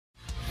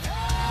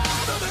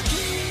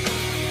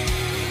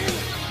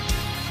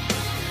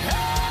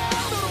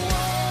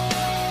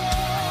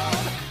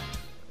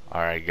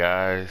Alright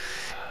guys,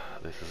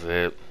 this is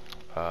it.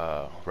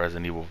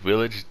 Resident Evil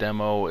Village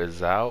demo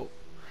is out.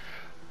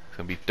 It's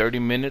gonna be 30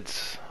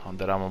 minutes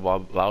that I'm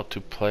allowed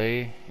to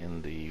play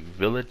in the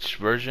Village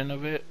version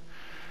of it.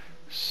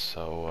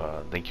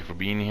 So thank you for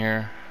being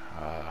here.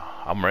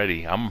 I'm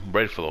ready. I'm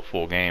ready for the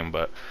full game,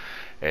 but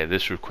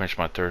this should quench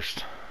my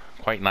thirst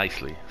quite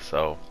nicely.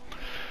 So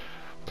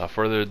without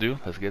further ado,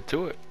 let's get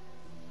to it.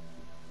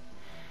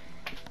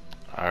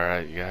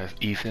 Alright guys,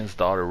 Ethan's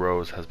daughter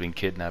Rose has been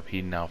kidnapped.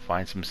 He now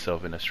finds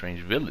himself in a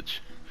strange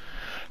village.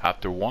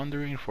 After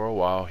wandering for a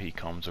while, he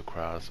comes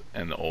across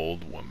an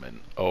old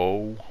woman.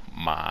 Oh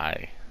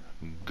my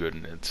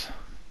goodness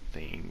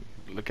thing.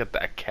 Look at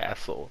that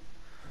castle.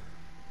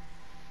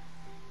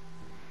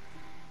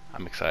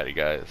 I'm excited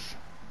guys.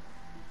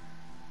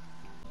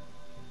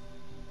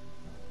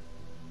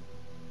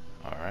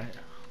 Alright.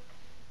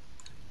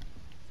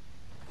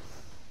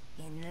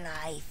 In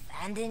life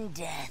and in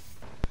death,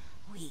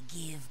 we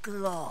give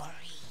glory.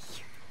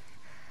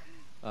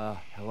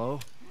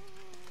 Hello?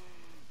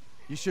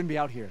 You shouldn't be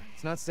out here.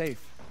 It's not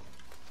safe.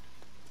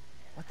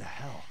 What the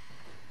hell?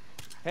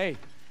 Hey,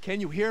 can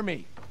you hear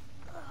me?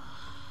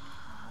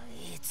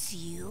 It's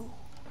you,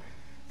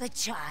 the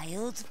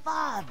child's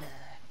father.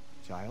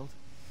 Child?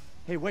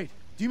 Hey, wait.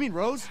 Do you mean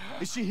Rose?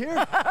 Is she here?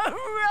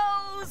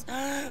 Rose!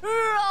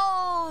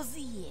 Rose,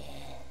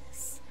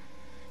 yes.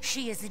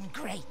 She is in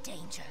great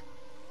danger.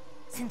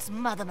 Since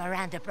Mother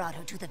Miranda brought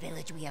her to the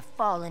village, we have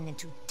fallen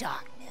into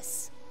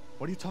darkness.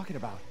 What are you talking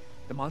about?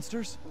 The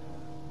monsters?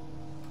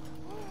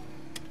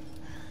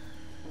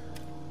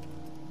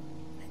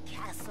 The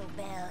castle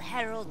bell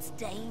heralds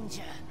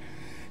danger.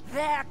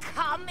 They're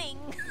coming!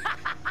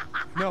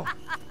 No.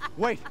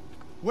 Wait.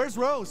 Where's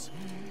Rose?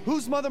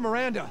 Who's Mother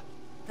Miranda?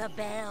 The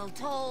bell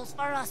tolls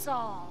for us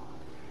all.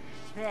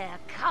 They're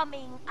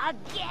coming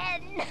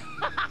again!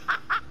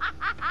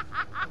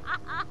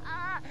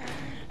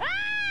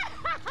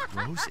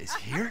 Rose is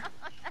here?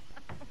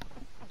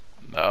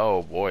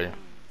 Oh boy.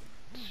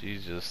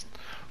 She's just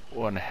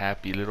one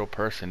happy little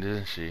person,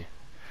 isn't she?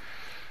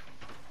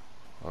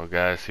 Well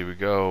guys, here we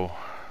go.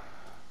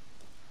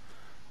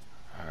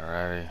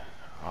 Alrighty.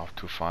 Off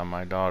to find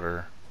my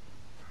daughter.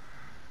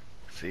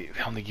 See,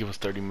 they only give us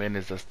 30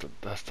 minutes.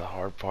 That's the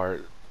hard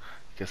part.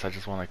 Guess I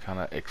just want to kind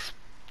of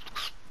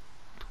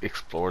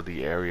explore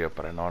the area,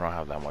 but I know I don't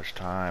have that much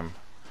time,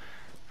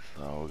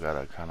 so we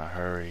gotta kind of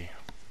hurry.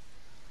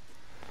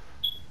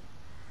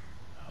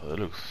 Oh, it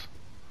looks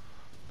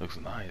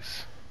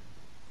nice.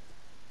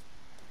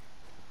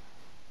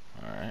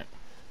 All right,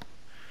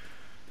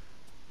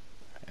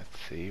 let's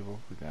see what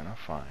we're gonna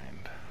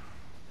find.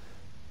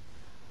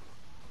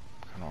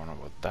 I don't want to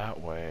go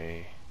that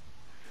way.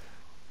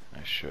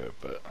 I should,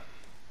 but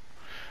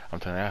I'm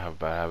telling you, I have a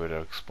bad habit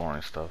of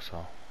exploring stuff,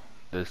 so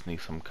this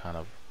needs some kind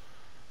of...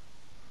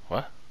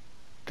 What?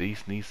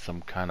 These need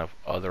some kind of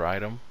other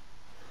item?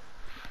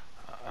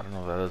 I don't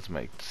know if that doesn't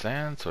make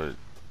sense, or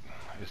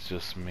it's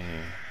just me.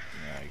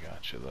 Yeah, I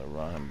got you, the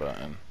run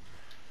button.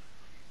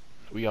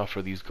 We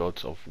offer these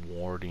goats of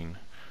warding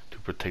to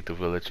protect the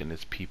village and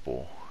its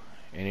people.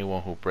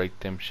 Anyone who breaks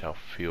them shall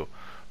feel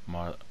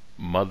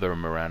Mother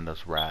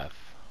Miranda's wrath.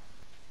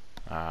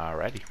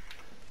 Alrighty.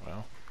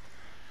 Well,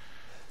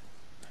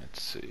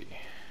 let's see.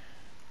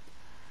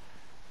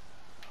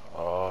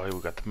 Oh, here we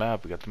got the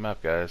map. We got the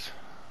map, guys.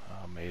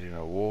 Made in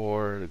a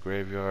war, the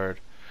graveyard.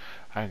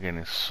 I'm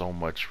getting so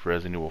much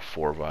Resident Evil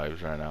 4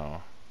 vibes right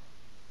now.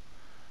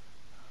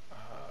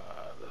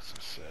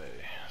 Doesn't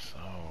say. So,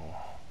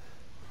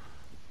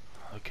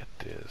 look at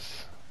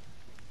this.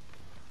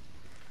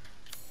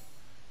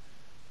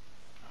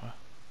 Huh?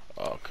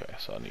 Okay,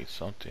 so I need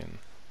something.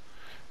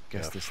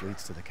 Guess this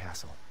leads to the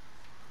castle.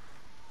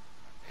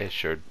 It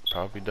sure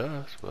probably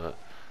does, but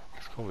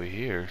let's go over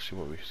here, see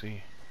what we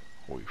see,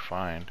 what we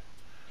find.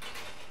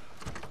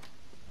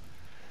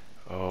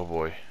 Oh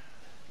boy.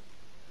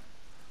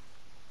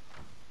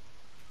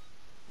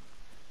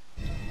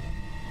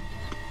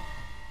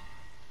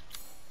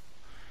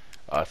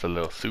 Oh, it's a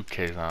little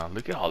suitcase now.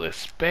 Look at all this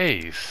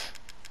space.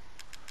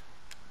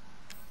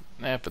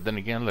 Yeah, but then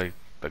again, like,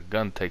 the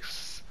gun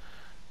takes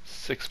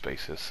 6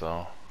 spaces,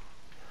 so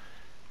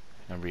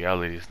in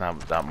reality it's not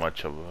that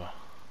much of a...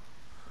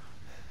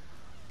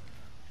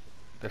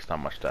 There's not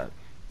much that...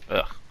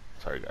 Ugh,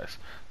 sorry guys.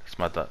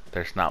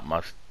 There's not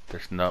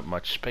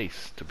much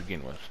space to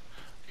begin with.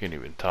 Can't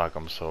even talk.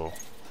 I'm so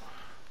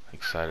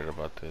excited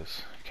about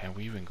this. Can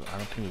we even go? I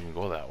don't think we can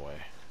go that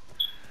way.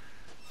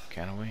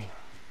 Can we?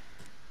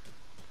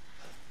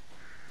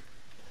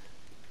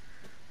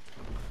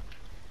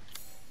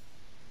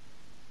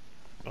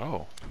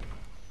 Oh.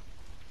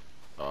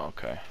 Oh,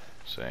 okay.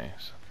 See,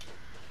 so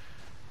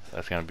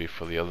that's gonna be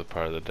for the other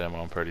part of the demo,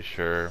 I'm pretty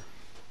sure.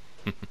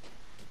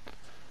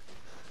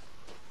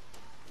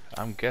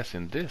 I'm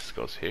guessing this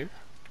goes here.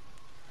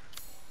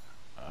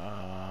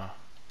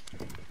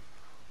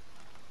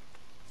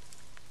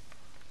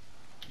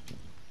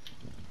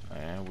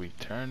 And we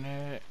turn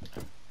it.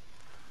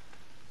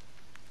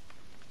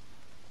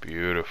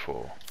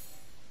 Beautiful.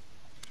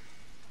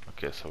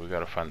 Okay, so we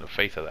gotta find the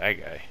face of that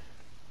guy.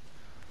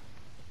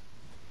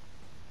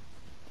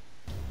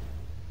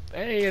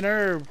 Hey, an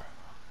herb.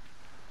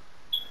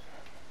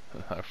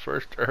 Our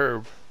first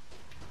herb.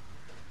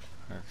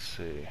 Let's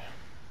see.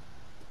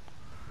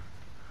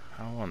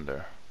 I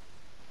wonder.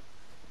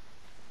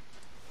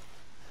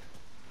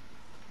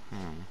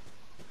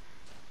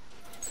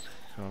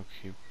 Gonna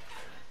keep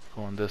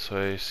going this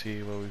way,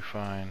 see what we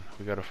find.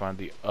 We gotta find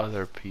the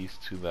other piece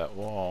to that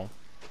wall.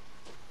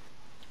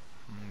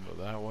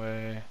 Go that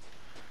way.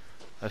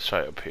 Let's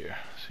try up here.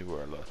 See where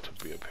we're allowed to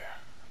be up here.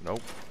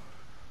 Nope.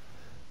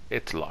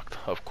 It's locked,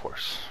 of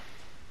course.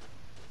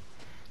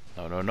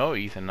 No, no, no,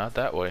 Ethan, not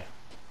that way.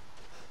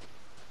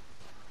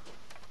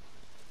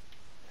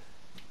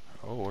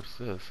 Oh, what's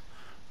this?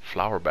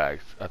 Flower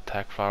bags.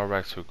 Attack flower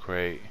bags to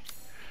create.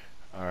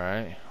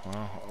 Alright,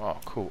 well, oh,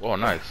 cool. Oh,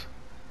 nice.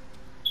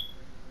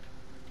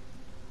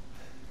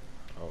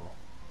 Oh.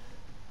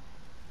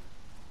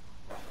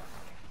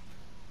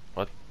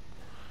 What?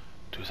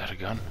 Dude, is that a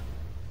gun?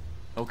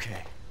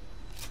 Okay.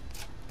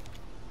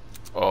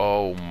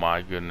 Oh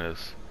my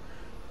goodness.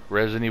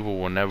 Resident Evil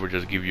will never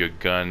just give you a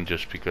gun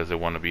just because they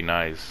want to be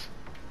nice.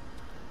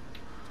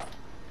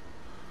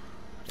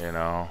 You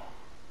know?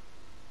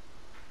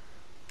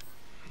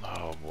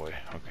 Oh boy.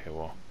 Okay,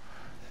 well,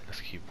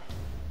 let's keep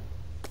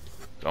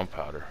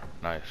gunpowder.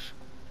 Nice.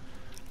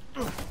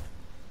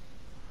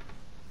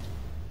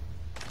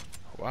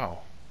 Wow.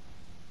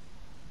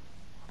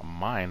 A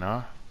mine,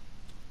 huh?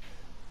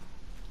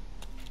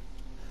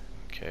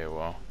 Okay,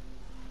 well.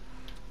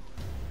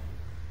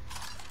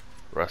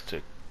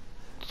 Rustic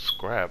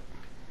scrap.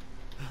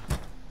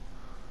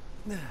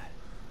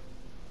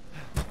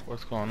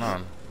 What's going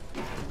on?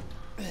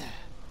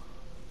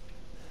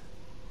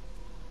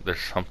 There's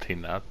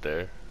something out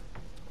there.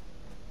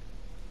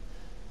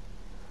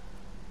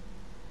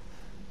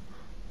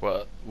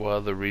 What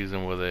other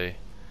reason would they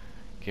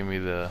give me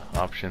the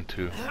option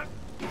to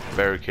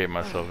barricade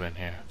myself in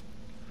here?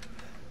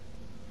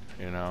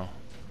 You know?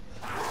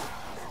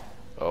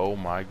 Oh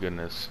my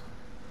goodness.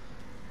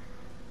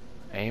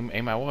 Aim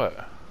at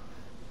what?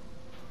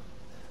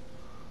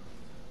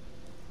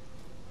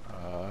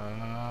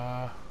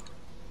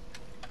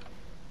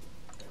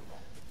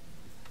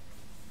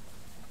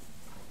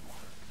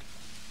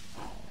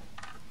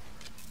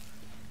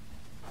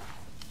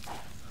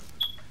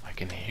 I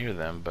can hear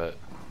them, but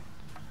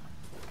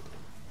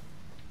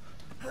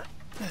I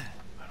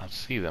don't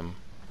see them.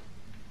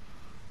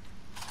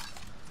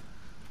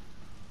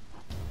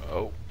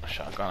 Oh,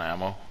 shotgun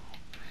ammo.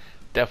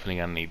 Definitely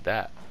gonna need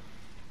that.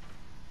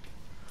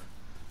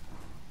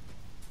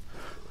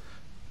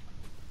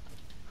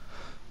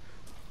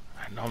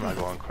 I know I'm not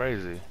going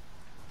crazy.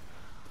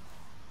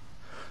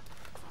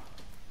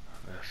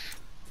 Let's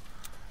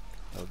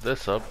load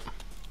this up.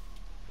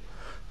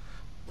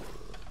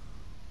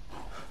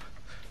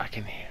 I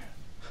can hear.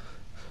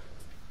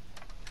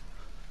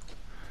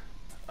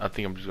 I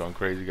think I'm just going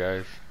crazy,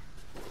 guys.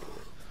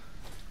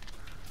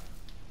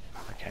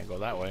 I can't go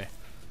that way.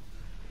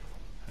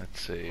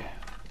 Let's see.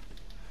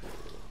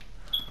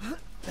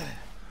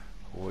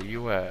 Where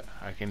you at?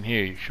 I can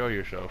hear you. Show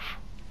yourself.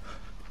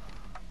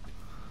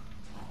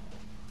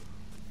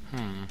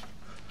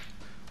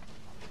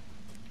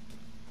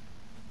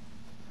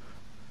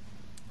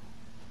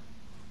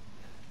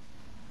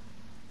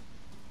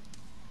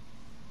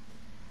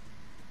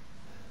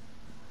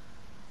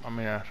 I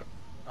mean, that's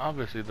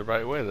obviously the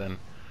right way then.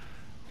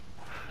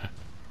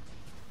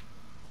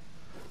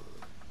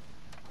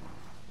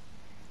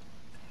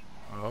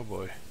 Oh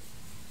boy.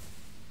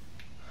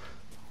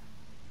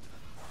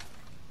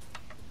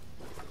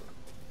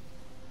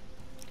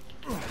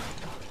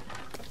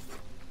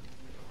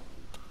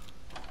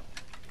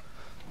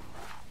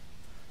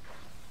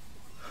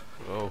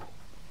 Oh.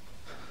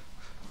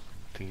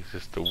 I think it's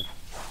just the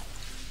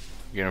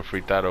getting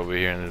freaked out over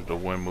here and there's the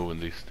wind moving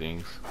these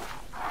things.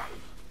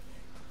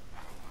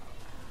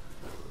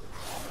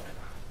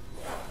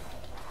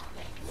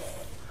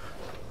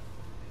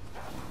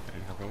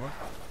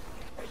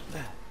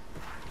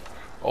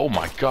 Oh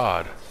my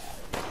god.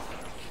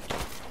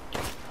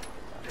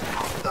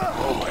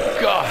 Oh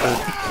my god.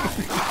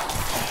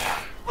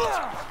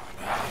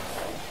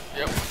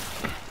 Yep.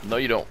 No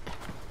you don't.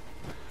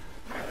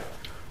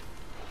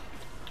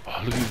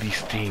 Oh, look at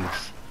these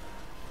things.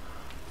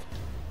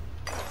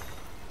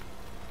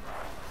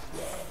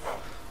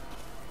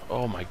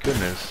 Oh my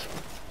goodness.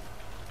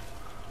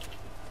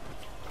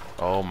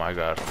 Oh my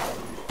god.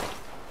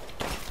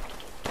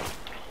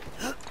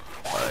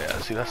 Oh yeah,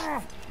 see that's...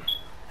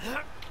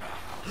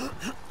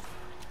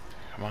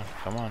 Come on,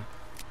 come on.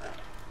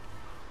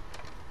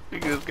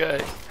 Look at this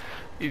guy.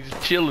 He's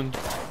just chilling.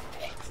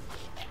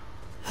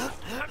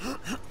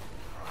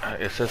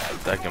 It says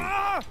that I can...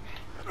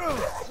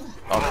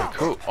 Okay,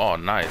 cool. Oh,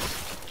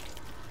 nice.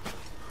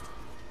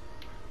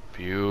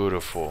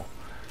 Beautiful.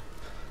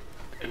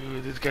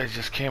 Dude, this guy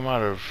just came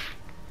out of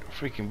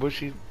freaking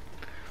bushy.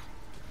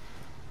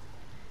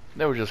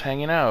 They were just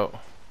hanging out.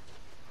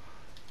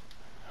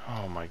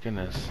 Oh my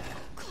goodness.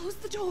 Close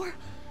the door,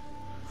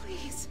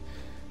 please.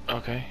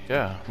 Okay,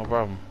 yeah, no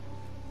problem.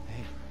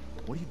 Hey,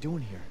 what are you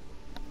doing here?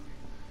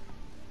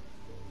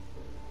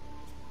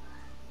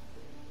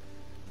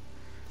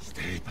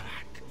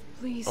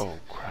 Please. Oh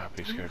crap,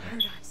 he Don't scared hurt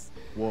me. us.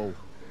 Whoa.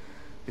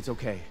 It's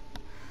okay.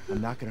 I'm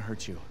not gonna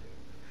hurt you.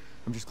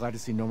 I'm just glad to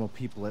see normal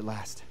people at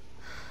last.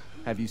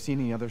 Have you seen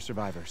any other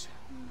survivors?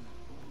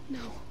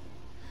 No.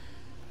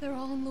 They're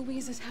all in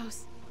Louise's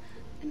house.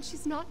 And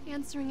she's not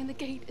answering and the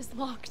gate is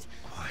locked.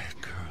 Quiet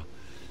girl.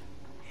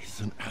 He's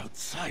an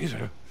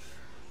outsider.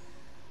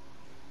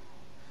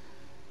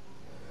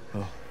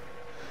 Oh.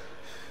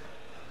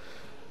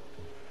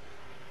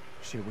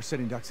 Shit, we're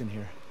sitting ducks in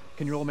here.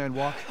 Can your old man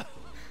walk?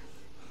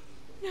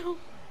 No.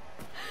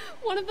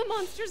 One of the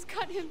monsters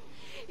cut him.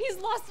 He's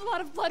lost a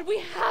lot of blood. We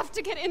have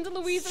to get into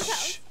Louise's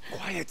house. Shh,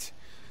 quiet.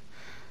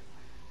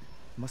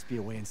 Must be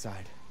a way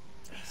inside.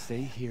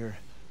 Stay here.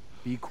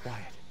 Be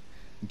quiet.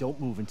 And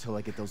don't move until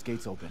I get those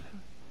gates open.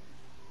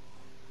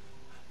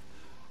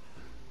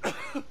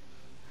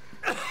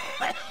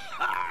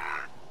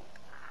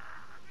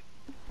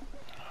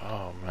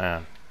 Oh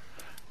man.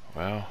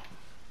 Well.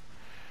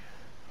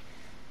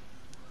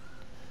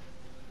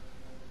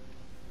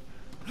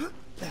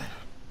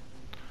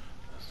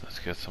 Let's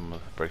get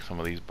break some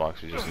of these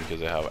boxes just because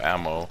they have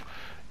ammo,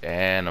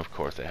 and of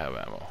course they have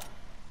ammo.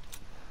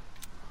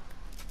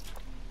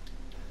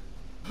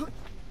 Oh,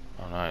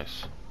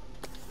 nice.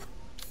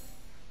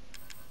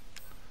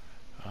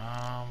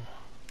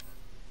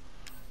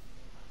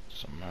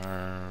 Some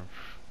herbs.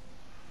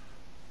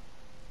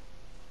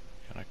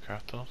 Can I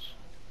craft those?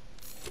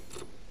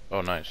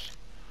 Oh, nice.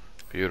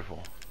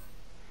 Beautiful.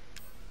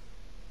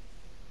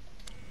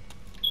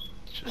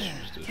 Let's just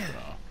use this for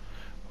now.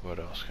 What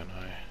else can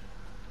I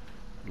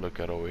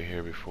look at over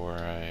here before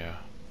I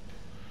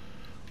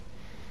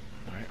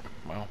alright,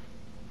 well,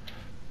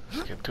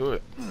 let's get to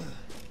it.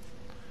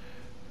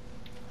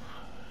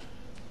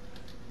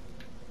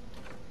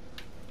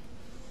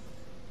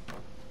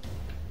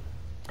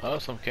 Oh,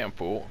 some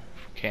camp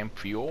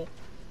fuel.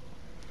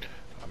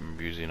 I'm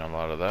using a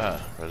lot of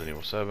that. Resident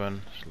Evil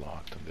 7 is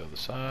locked on the other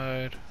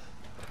side.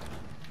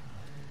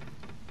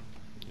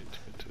 Need to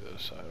get to the other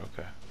side,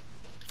 okay.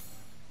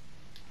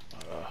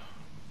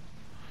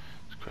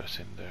 Let's press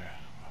in there.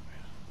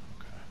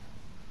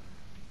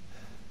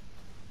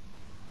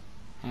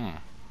 Okay.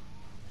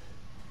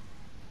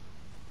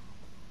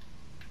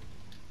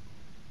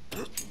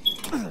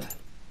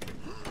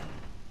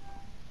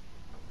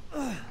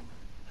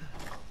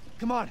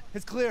 Come on,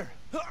 it's clear.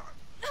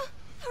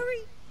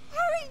 Hurry!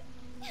 Hurry!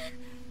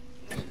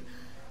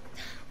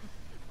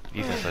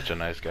 Ethan's such a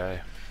nice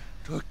guy.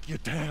 Took your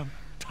damn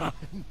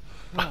time.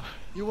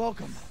 You're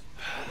welcome.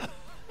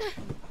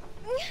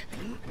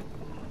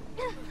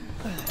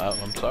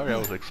 I'm sorry, I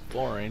was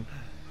exploring.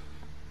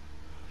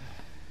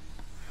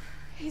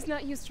 He's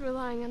not used to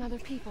relying on other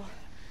people.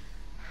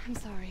 I'm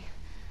sorry.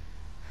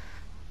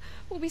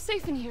 We'll be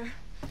safe in here,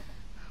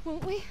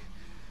 won't we?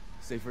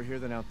 Safer here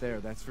than out there,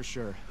 that's for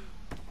sure.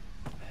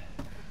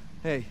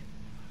 Hey,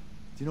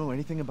 do you know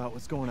anything about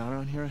what's going on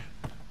around here?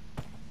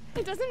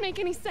 It doesn't make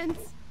any sense.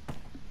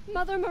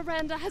 Mother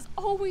Miranda has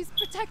always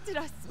protected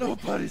us.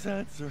 Nobody's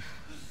answer.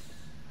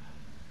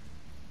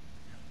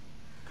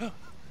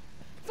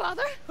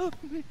 Father?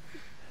 We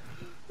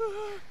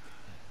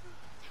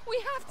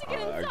have to get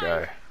That inside.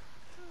 guy.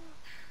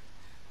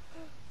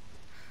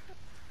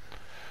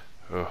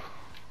 Ugh.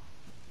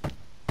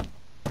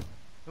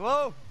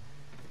 Hello?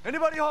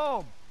 Anybody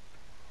home?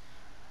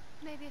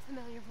 Maybe a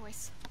familiar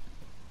voice.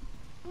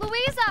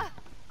 Louisa!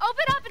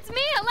 Open up! It's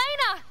me,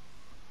 Elena!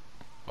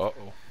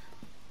 Uh-oh.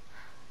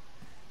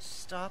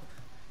 Stop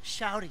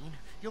shouting.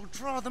 You'll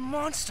draw the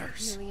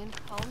monsters. Julian,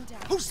 calm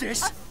down. Who's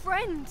this? A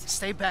friend!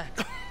 Stay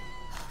back.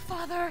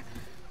 Father!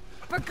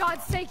 For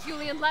God's sake,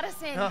 Julian, let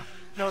us in! No,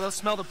 they'll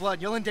smell the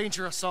blood. You'll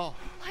endanger us all.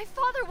 My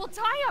father will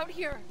die out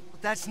here!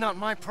 But that's not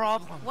my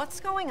problem. What's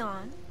going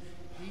on?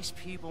 These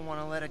people want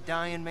to let a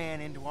dying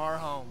man into our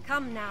home.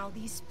 Come now,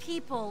 these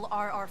people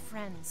are our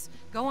friends.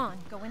 Go on,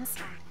 go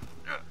inside.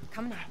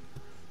 Come now,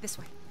 this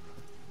way.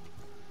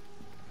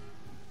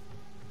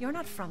 You're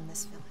not from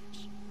this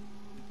village.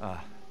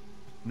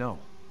 No.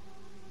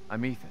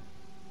 I'm Ethan.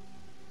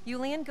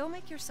 Julian, go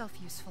make yourself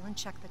useful and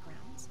check the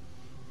grounds.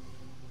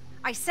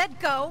 I said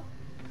go!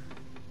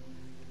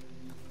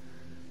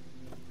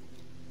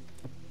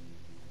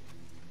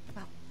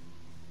 Well,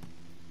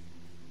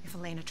 if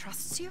Elena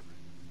trusts you,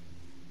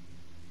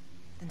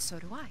 then so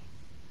do I.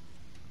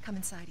 Come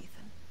inside,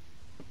 Ethan.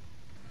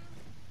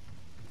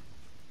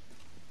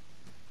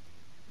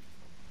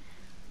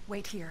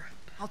 Wait here.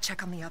 I'll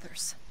check on the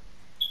others.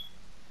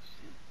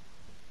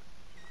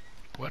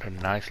 What a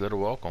nice little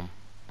welcome.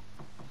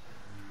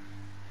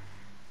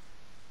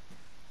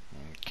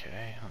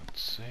 Okay, let's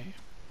see.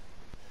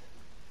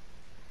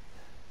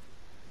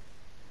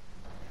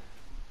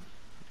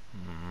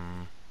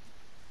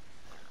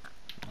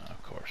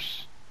 Of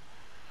course.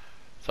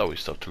 It's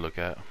always stuff to look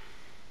at.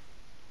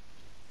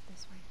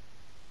 This way.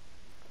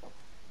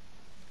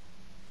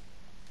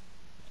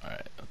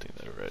 Alright, I think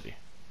they're ready.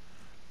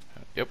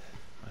 Yep,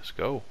 let's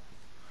go.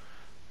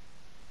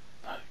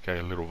 Got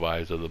a little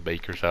vibes of the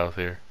baker's house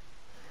here.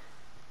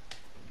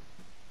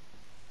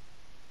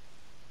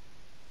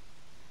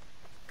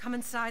 Come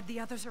inside, the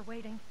others are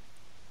waiting.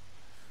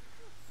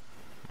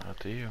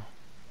 to you.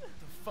 What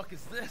the fuck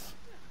is this?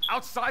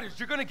 Outsiders,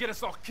 you're gonna get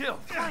us all killed.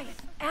 Quiet,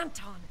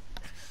 Anton.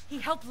 He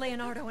helped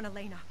Leonardo and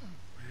Elena.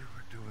 We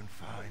were doing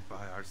fine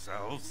by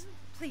ourselves.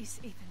 Please,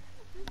 Ethan,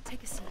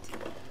 take a seat.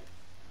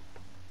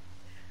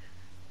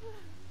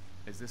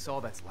 Is this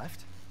all that's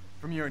left?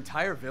 From your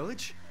entire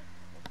village?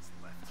 What's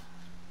left?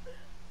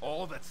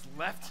 All that's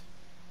left?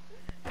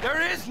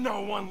 There is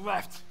no one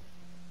left!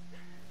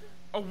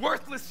 A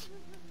worthless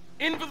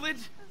invalid,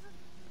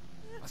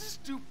 a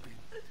stupid,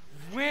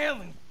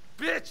 wailing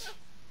bitch,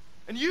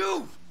 and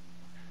you!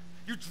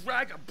 You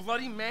drag a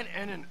bloody man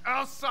and an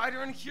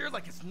outsider in here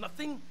like it's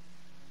nothing,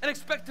 and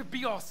expect to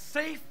be all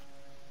safe?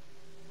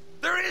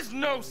 There is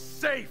no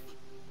safe!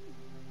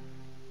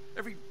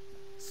 Every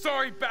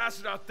sorry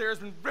bastard out there has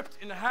been ripped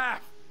in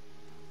half.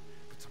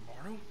 But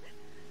tomorrow?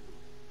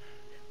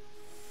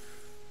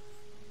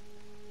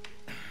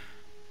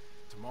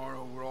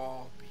 Tomorrow we'll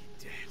all be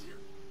dead.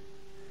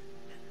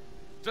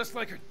 Just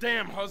like her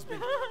damn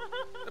husband.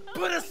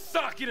 Put a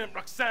sock in it,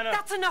 Roxana!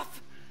 That's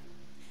enough!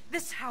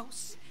 This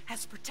house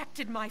has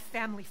protected my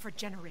family for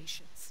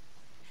generations.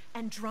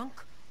 And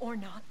drunk or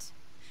not,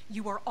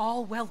 you are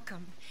all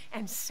welcome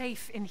and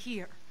safe in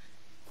here.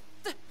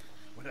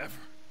 Whatever.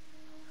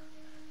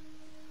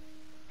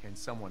 Can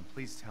someone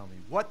please tell me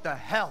what the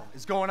hell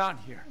is going on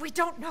here? We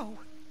don't know.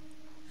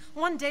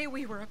 One day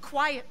we were a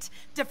quiet,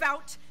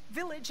 devout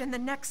village, and the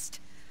next,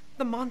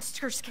 the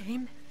monsters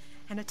came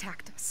and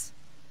attacked us.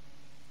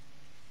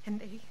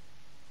 And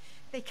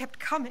they kept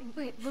coming.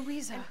 Wait,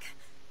 Luisa.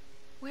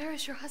 Where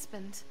is your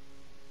husband?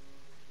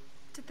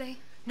 Did they?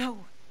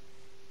 No.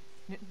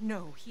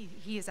 No,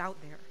 he is out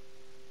there.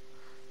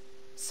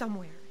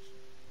 Somewhere.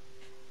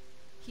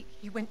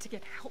 He went to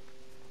get help.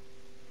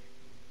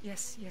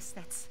 Yes,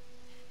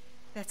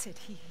 that's it.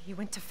 He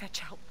went to fetch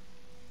help.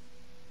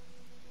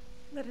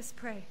 Let us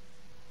pray.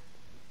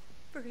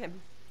 For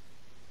him.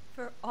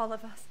 For all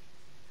of us.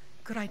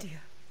 Good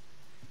idea.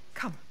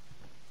 Come.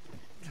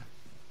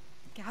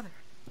 Gather.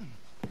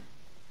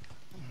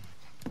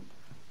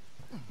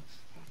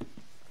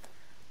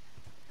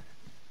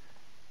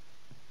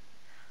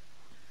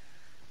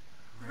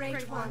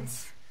 Great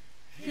ones,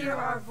 hear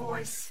our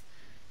voice.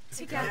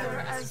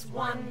 Together as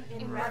one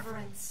in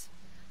reverence,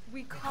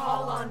 we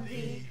call on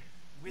thee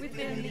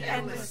within the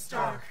endless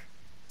dark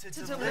to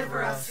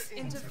deliver us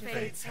into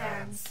fate's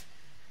hands.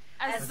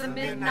 As the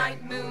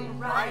midnight moon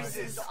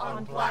rises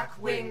on black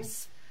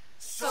wings,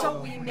 so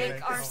we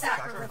make our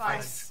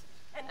sacrifice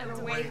and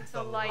await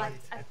the light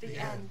at the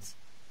end.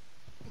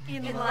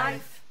 In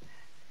life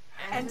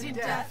and in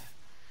death,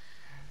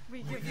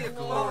 we give you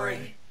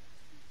glory,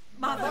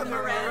 Mother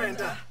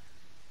Miranda.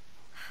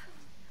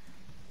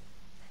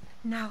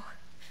 Now,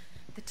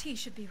 the tea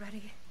should be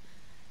ready.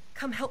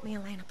 Come help me,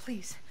 Elena,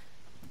 please.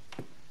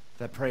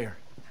 That prayer.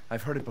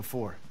 I've heard it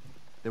before.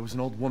 There was an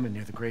old woman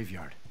near the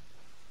graveyard.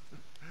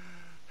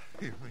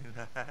 You mean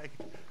the hag?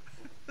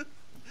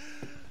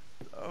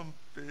 Some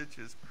bitch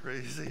is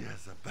crazy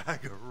as a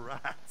bag of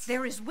rats.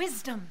 There is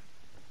wisdom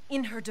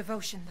in her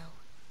devotion, though.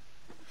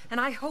 And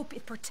I hope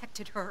it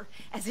protected her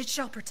as it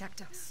shall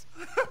protect us.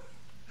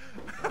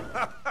 What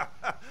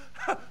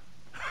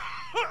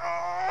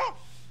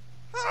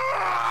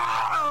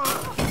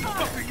the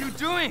fuck are you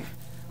doing?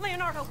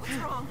 Leonardo, what's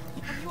wrong?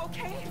 Are you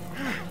okay?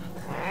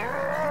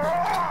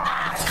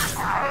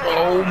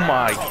 Oh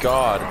my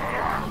god.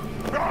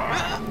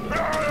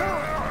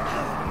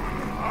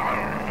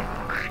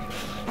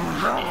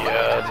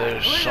 Yeah,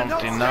 there's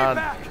something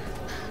not...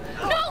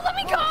 No, let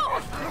me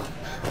go!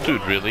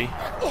 Dude, really?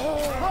 He'll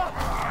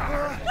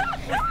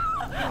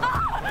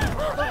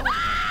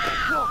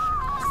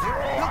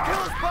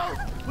kill us both!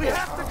 We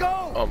have to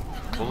go!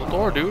 Pull the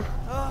door, dude.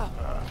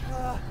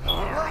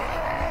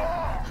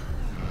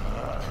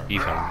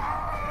 Ethan.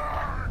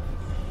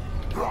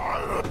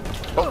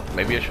 Oh,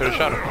 maybe I should have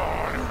shot him.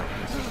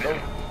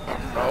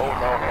 No.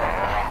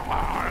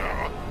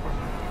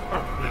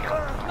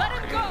 Let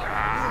him go!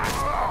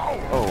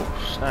 Oh,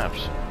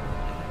 snaps.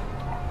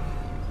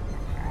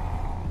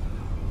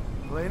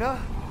 Elena?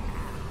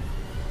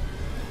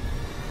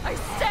 I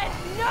said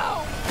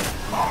no!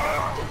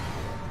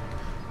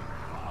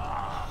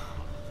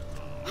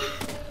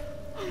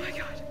 Oh my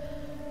god.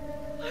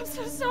 I'm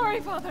so sorry,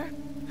 Father.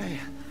 Hey,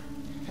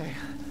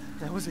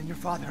 that wasn't your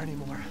father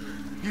anymore.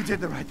 You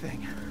did the right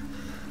thing.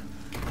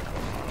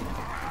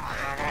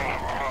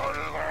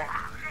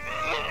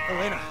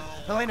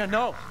 Elena,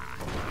 no!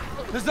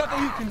 There's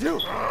nothing you can do!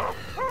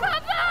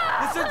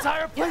 Papa! This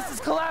entire place is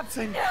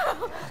collapsing!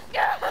 Oh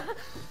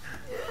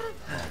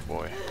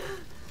boy.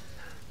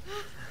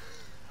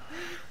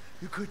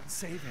 You couldn't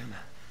save him.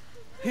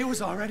 He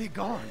was already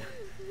gone.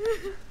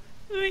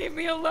 Leave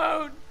me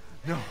alone.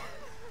 No,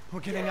 we're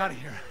getting out of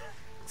here.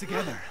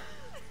 Together.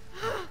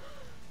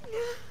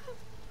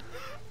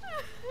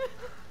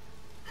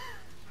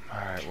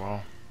 Alright,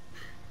 well.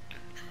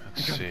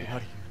 Let's see. Out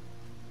of here.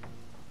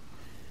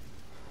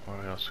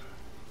 What else?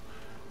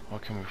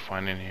 What can we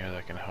find in here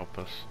that can help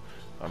us?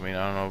 I mean,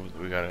 I don't know if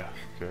we gotta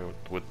go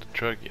with the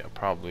truck. Yeah,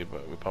 probably,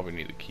 but we probably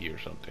need a key or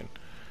something.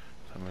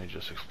 Let me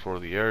just explore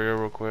the area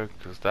real quick,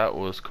 because that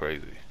was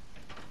crazy.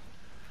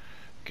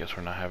 Guess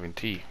we're not having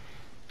tea.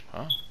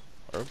 Huh?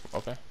 Herb?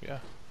 Okay, yeah.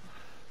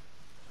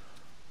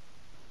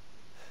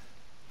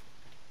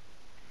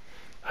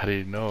 I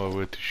didn't know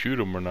whether to shoot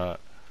him or not.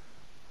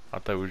 I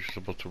thought we were just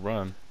supposed to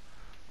run.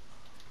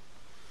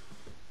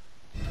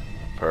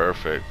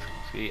 Perfect.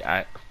 See,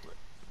 I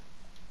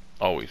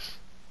always.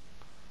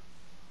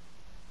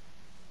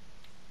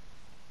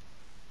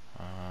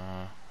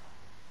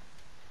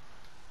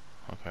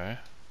 Okay.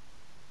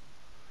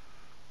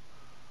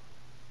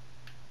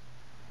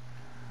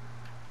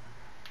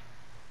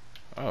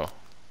 Oh.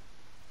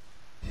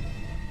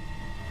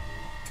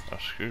 A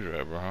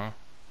screwdriver, huh?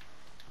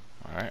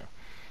 Alright.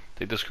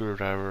 Take the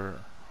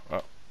screwdriver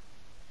out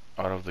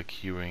of the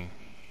keyring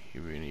if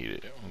you need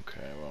it.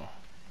 Okay, well.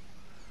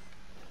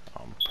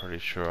 I'm pretty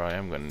sure I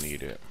am gonna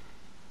need it.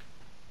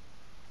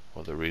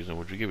 Well, the reason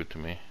would you give it to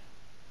me?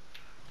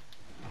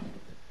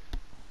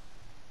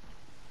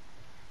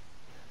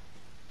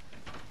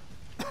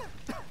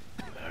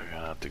 We're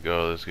gonna have to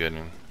go. This is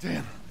getting...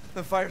 Damn,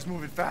 the fire's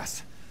moving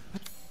fast.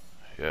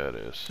 Yeah, it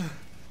is.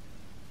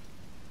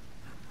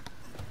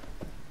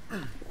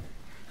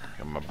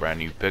 Got my brand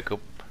new pickup.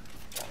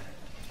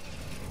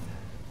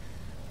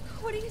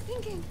 What are you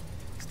thinking?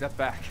 Step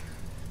back.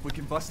 We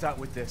can bust out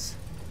with this.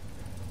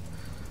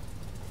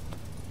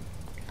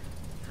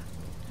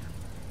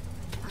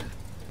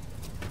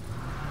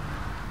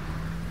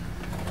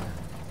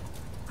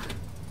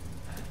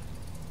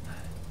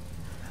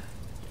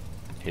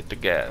 Hit the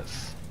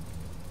gas.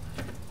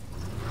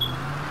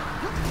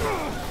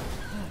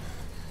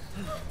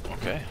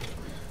 Okay.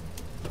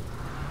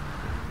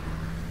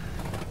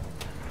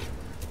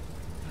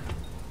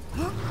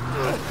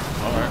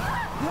 Alright.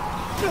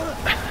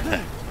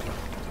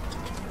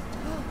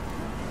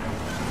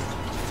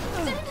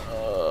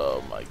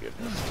 Oh my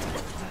goodness.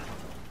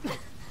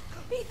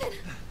 Ethan,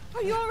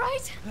 are you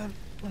alright? I'm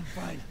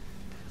fine.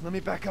 Let me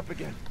back up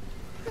again.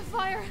 The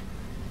fire.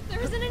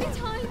 There isn't any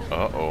time.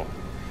 Uh-oh.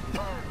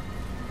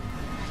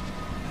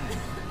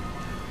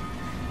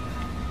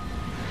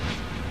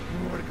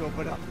 Nowhere to go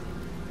but up.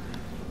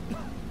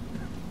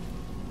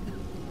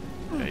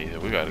 Hey,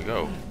 we gotta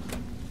go.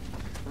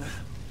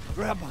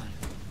 Grab on.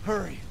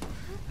 Hurry.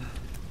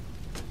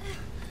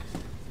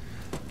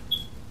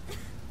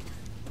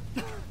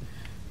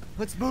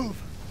 Let's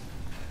move.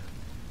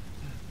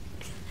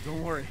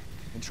 Don't worry.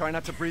 And try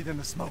not to breathe in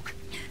the smoke.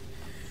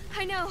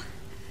 I know.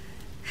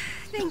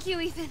 Thank you,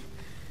 Ethan.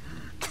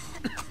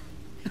 You're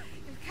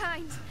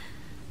kind.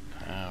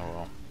 Ah,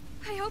 well.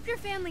 I hope your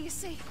family is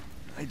safe.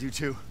 I do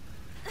too.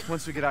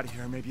 Once we get out of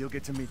here, maybe you'll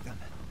get to meet them.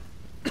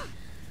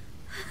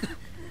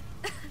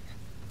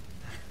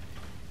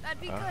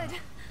 That'd be good.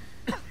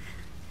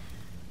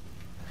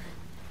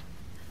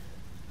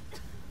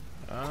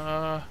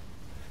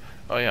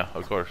 Oh yeah,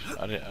 of course.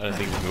 I didn't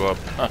think we could go up.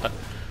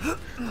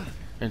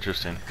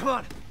 Interesting. Come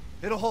on.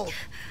 It'll hold.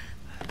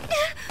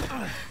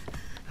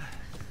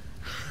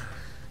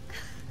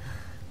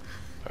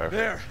 Perfect.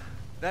 There.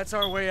 That's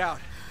our way out.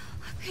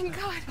 Thank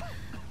God.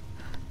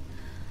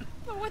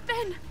 But what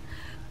then?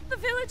 The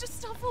village is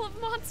still full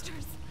of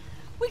monsters.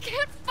 We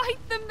can't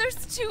fight them.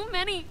 There's too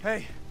many.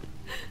 Hey.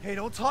 Hey,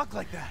 don't talk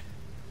like that.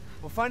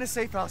 We'll find a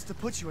safe house to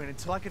put you in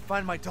until I can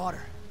find my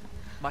daughter.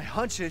 My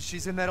hunch is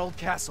she's in that old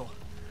castle.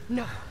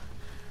 No.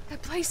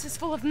 That place is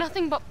full of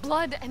nothing but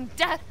blood and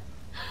death.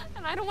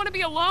 And I don't want to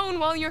be alone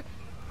while you're...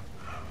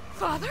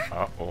 Father?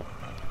 Uh-oh.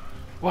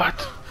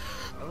 What?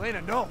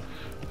 Elena, no.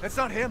 That's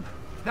not him.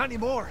 Not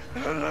anymore.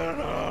 He said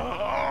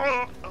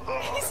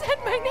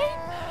my name.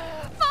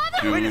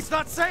 Father! Dude. Wait, it's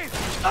not safe.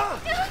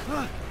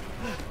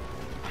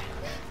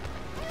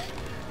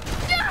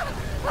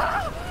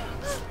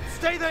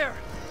 Stay there.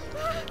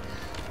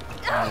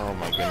 Oh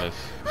my goodness.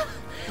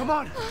 Come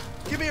on.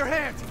 Give me your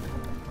hand.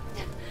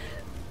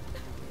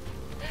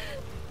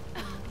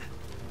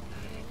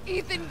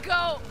 Ethan,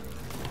 go.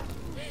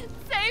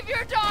 Save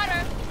your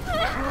daughter.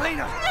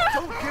 Elena,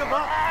 don't give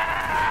up.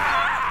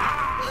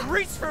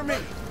 Reach for me.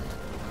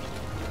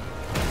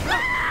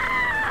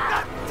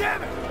 God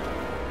damn it.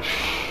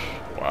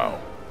 Wow.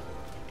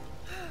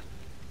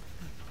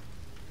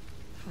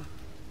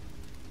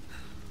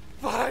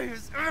 Why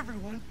is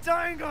everyone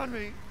dying on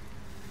me?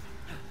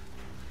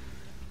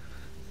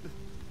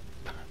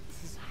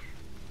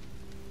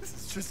 This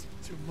is just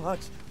too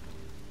much.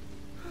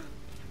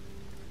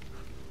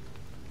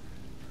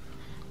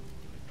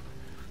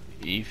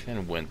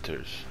 Ethan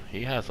Winters.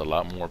 He has a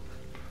lot more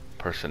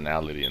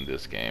personality in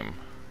this game.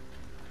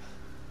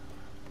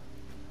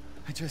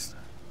 I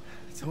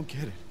don't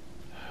get it.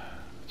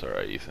 It's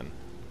alright, Ethan.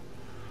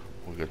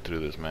 We'll get through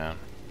this, man.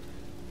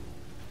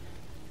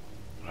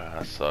 Ah,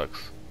 that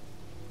sucks.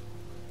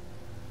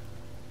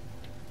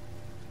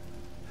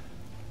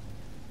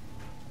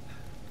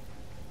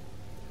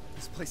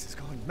 This place is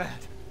going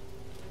mad.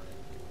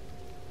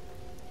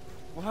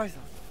 Why the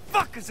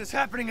fuck is this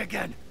happening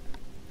again?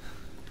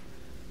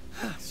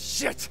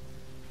 Shit!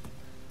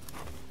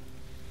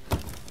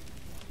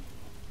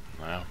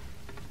 Well.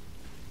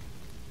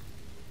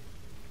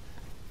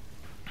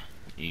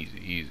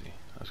 easy.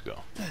 Let's go.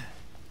 Let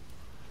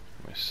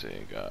me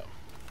see. Got.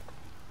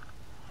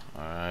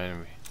 Alright, let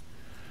me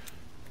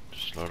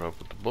just load up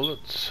with the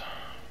bullets.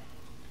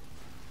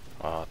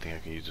 Oh, I think I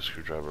can use the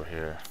screwdriver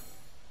here.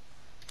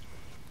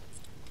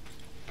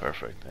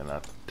 Perfect. And I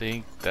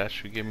think that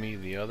should give me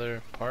the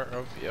other part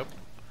of. Yep.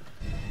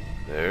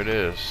 There it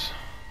is.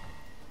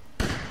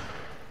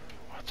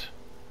 What?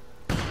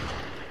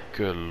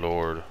 Good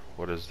lord.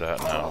 What is that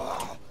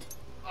now?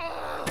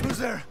 Who's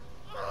there?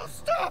 Oh,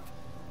 stop!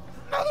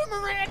 Mother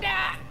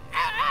Miranda!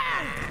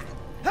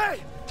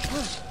 Hey!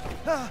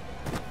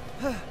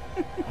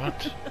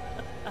 What?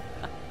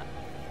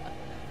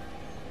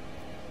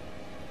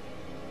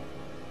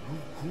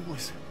 Who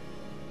was...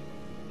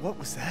 What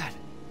was that?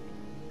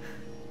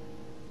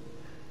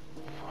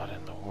 What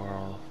in the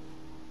world?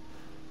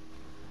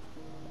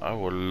 I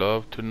would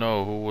love to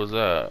know who was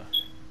that.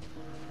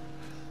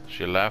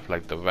 She laughed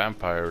like the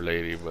vampire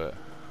lady, but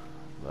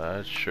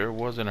that sure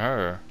wasn't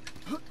her.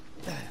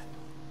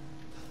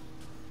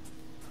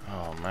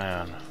 Oh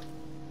man.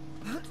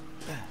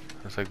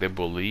 It's like they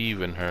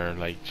believe in her,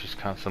 like she's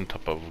kind of some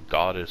type of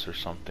goddess or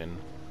something.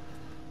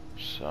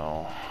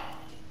 So.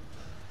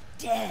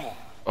 Death.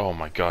 Oh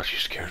my gosh, you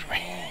scared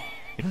me.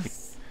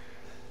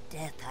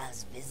 Death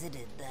has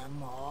visited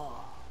them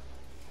all.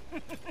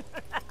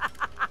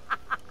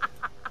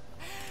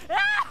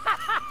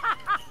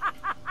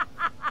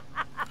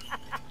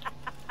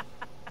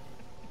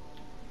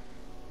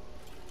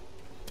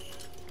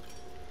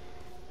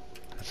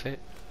 That's it?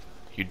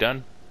 You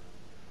done?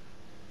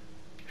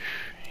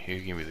 You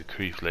give me the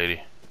creeps,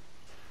 lady.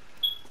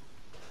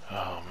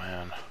 Oh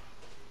man.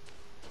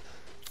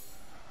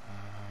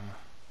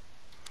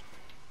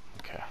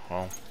 Okay,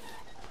 well.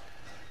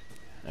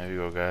 There you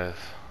go, guys.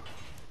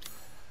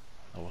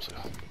 That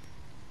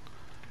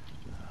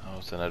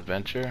was an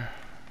adventure.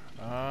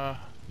 I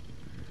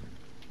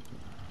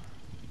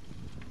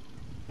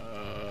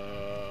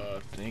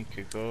think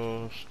it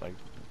goes like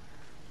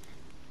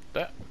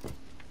that.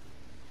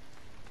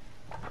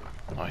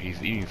 Oh,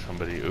 he's eating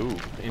somebody. Ooh,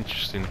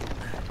 interesting.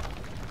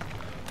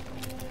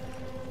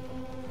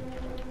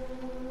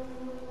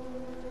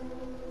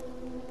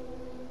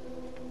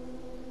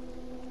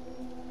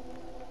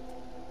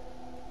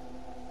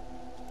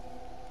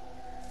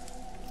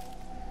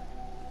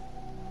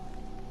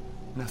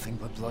 Nothing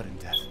but blood and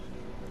death.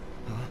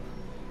 Huh?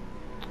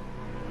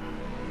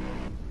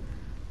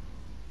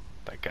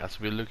 That got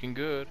to be looking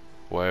good.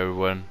 Well,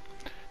 everyone,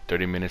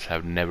 30 minutes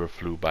have never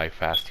flew by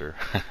faster.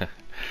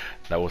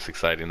 That was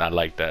exciting. I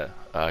like that.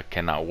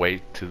 Cannot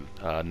wait to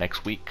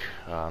next week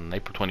on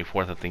April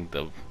 24th. I think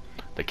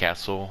the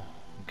castle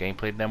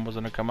gameplay demo is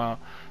gonna come out,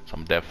 so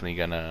I'm definitely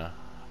gonna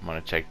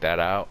check that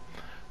out.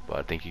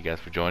 But thank you guys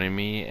for joining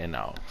me, and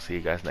I'll see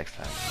you guys next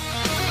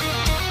time.